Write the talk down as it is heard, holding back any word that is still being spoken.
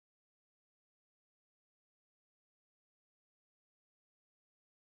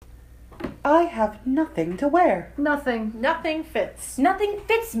I have nothing to wear. Nothing. Nothing fits. Nothing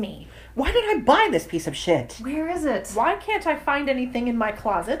fits me. Why did I buy this piece of shit? Where is it? Why can't I find anything in my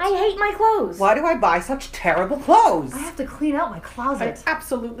closet? I hate my clothes. Why do I buy such terrible clothes? I have to clean out my I closet.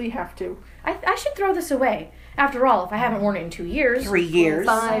 absolutely have to. I should throw this away. After all, if I haven't worn it in 2 years. 3 years.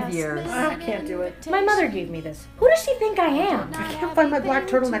 5 years. I can't do it. My mother gave me this. Who does she think I am? I can't find my black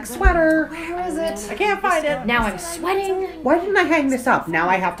turtleneck sweater. Where is it? I can't find it. Now I'm sweating. Why didn't I hang this up? Now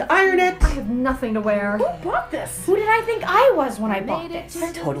I have to iron it. I have nothing to wear. Who bought this? Who did I think I was when I bought this?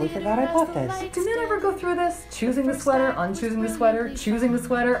 I totally forgot I bought this. Did men ever go through this? Choosing the sweater, unchoosing the sweater, choosing the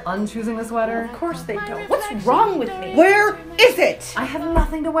sweater, unchoosing the sweater. Of course they don't. What's wrong with me? Where is it? I have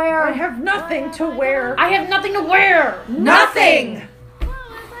nothing to wear. I have nothing to wear. I have nothing to wear. Nothing! What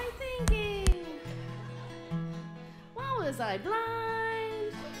was I thinking? Why was I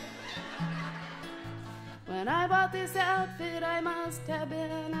blind? When I bought this outfit, I must have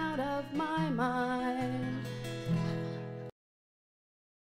been out of my mind.